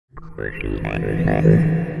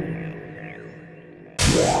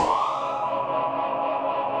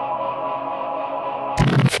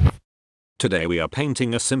Today we are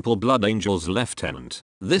painting a simple Blood Angel's Lieutenant.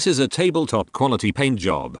 This is a tabletop quality paint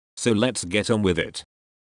job, so let's get on with it.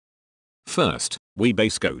 First, we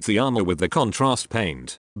base coat the armor with the contrast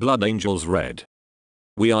paint, Blood Angel's Red.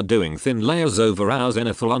 We are doing thin layers over our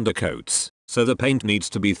zenithal undercoats, so the paint needs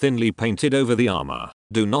to be thinly painted over the armor.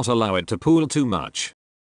 Do not allow it to pool too much.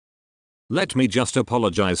 Let me just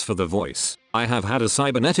apologize for the voice. I have had a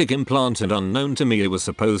cybernetic implant and unknown to me it was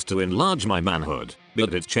supposed to enlarge my manhood,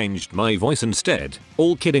 but it changed my voice instead.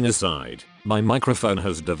 All kidding aside, my microphone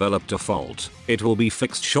has developed a fault. It will be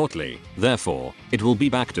fixed shortly, therefore, it will be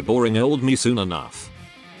back to boring old me soon enough.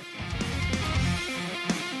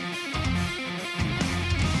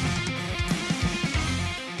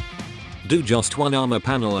 Do just one armor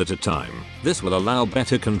panel at a time. This will allow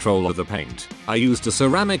better control of the paint. I used a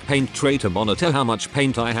ceramic paint tray to monitor how much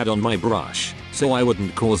paint I had on my brush, so I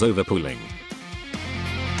wouldn't cause overpooling.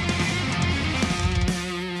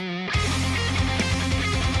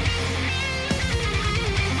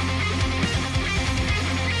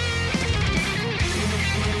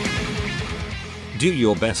 Do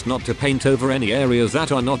your best not to paint over any areas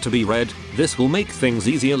that are not to be red. This will make things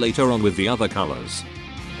easier later on with the other colors.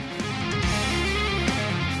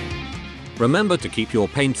 Remember to keep your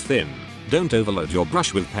paint thin. Don't overload your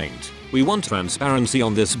brush with paint. We want transparency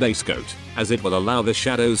on this base coat, as it will allow the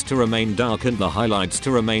shadows to remain dark and the highlights to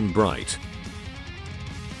remain bright.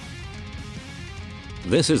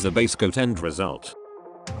 This is the base coat end result.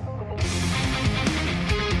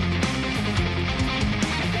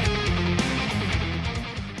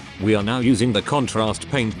 We are now using the contrast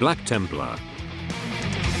paint Black Templar.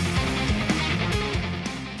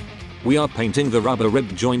 We are painting the rubber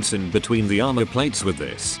rib joints in between the armor plates with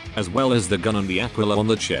this, as well as the gun and the aquila on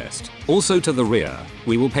the chest. Also to the rear,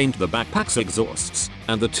 we will paint the backpack's exhausts,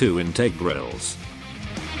 and the two intake grills.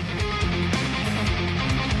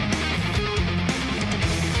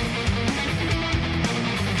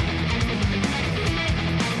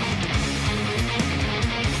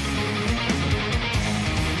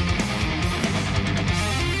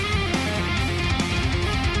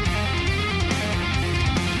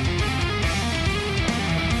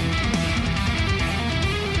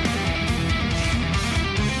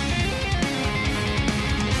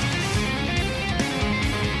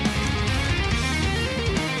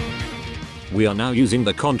 We are now using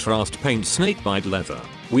the contrast paint Snakebite Leather.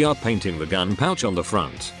 We are painting the gun pouch on the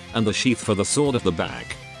front, and the sheath for the sword at the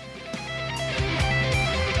back.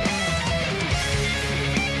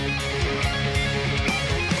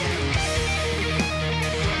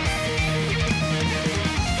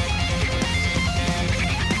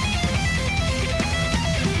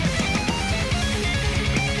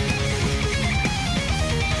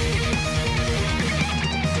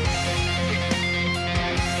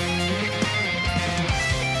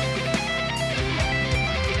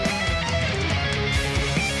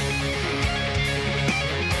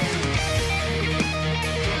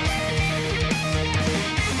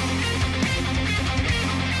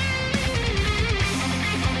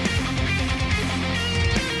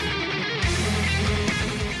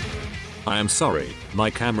 I am sorry, my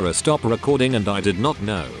camera stopped recording and I did not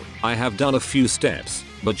know. I have done a few steps,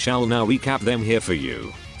 but shall now recap them here for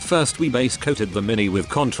you. First we base coated the mini with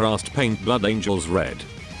contrast paint Blood Angel's Red.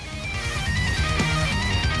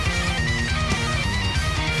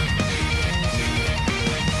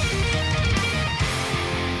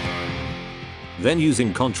 Then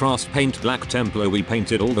using contrast paint Black Templar we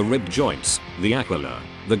painted all the rib joints, the aquila,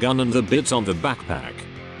 the gun and the bits on the backpack.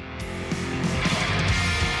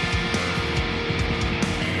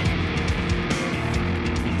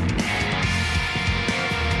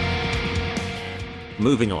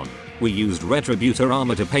 Moving on, we used Retributor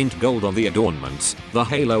armor to paint gold on the adornments, the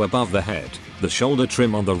halo above the head, the shoulder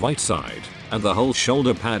trim on the right side, and the whole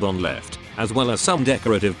shoulder pad on left, as well as some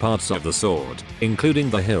decorative parts of the sword, including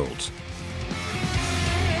the hilt.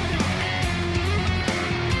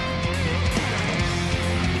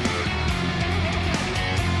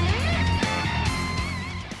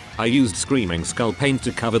 I used Screaming Skull paint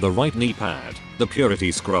to cover the right knee pad, the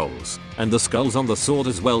Purity Scrolls, and the skulls on the sword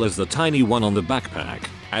as well as the tiny one on the backpack,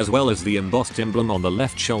 as well as the embossed emblem on the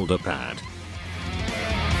left shoulder pad.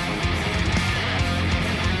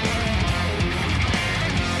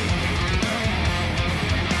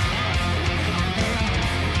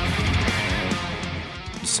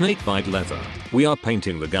 Snakebite Leather. We are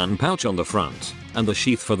painting the gun pouch on the front, and the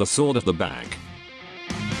sheath for the sword at the back.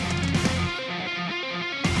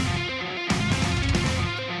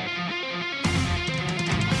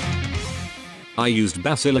 I used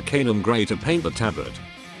Basilicanum Grey to paint the tabard.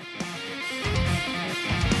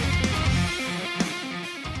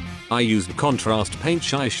 I used contrast paint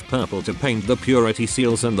Shish Purple to paint the purity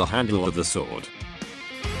seals and the handle of the sword.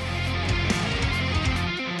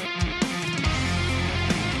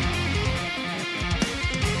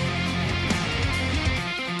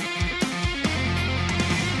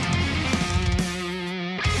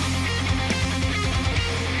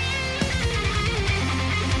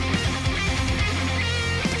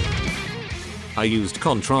 I used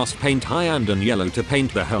contrast paint Hyand and Yellow to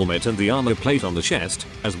paint the helmet and the armor plate on the chest,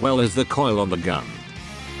 as well as the coil on the gun.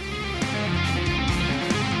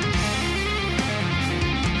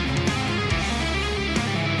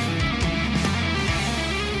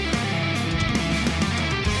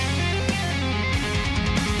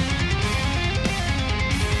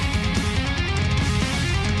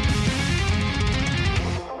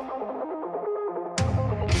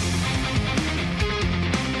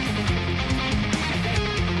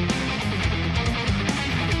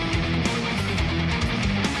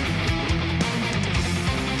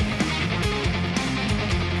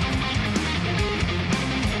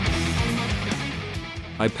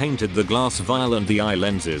 I painted the glass vial and the eye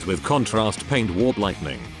lenses with contrast paint Warp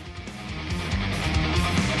Lightning.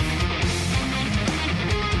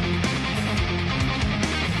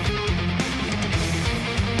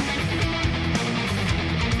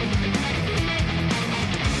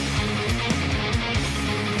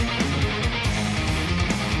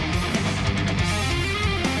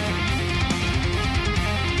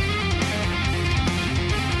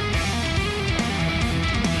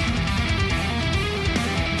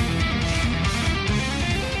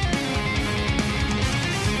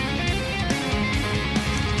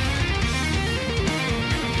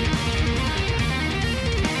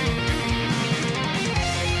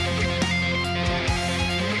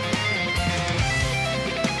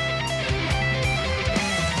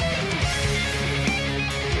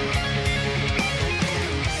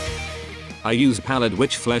 I used Pallid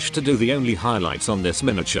Witch Flesh to do the only highlights on this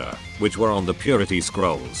miniature, which were on the Purity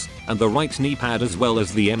Scrolls, and the right knee pad as well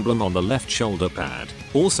as the emblem on the left shoulder pad.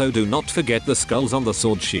 Also do not forget the skulls on the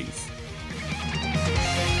sword sheath.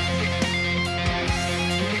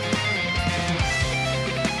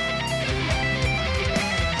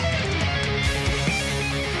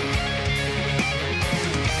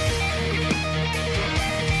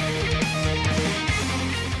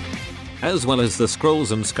 As well as the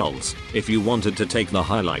scrolls and skulls. If you wanted to take the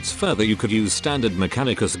highlights further, you could use standard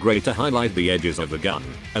Mechanicus Grey to highlight the edges of the gun,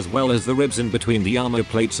 as well as the ribs in between the armor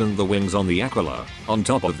plates and the wings on the Aquila. On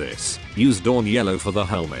top of this, use Dawn Yellow for the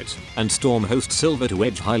helmet, and Stormhost Silver to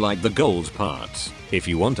edge highlight the gold parts. If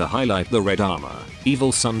you want to highlight the red armor,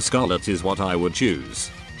 Evil Sun Scarlet is what I would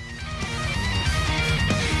choose.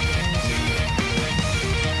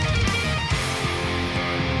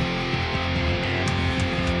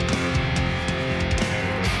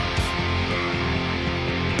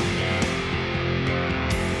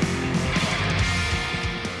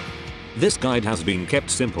 This guide has been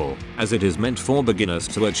kept simple, as it is meant for beginners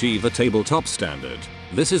to achieve a tabletop standard.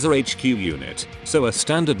 This is a HQ unit, so a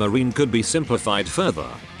standard marine could be simplified further,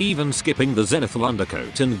 even skipping the zenithal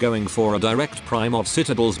undercoat and going for a direct prime of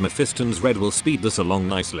Citadel's Mephiston's Red will speed this along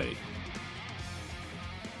nicely.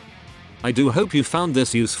 I do hope you found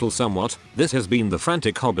this useful somewhat. This has been the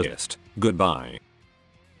Frantic Hobbyist. Goodbye.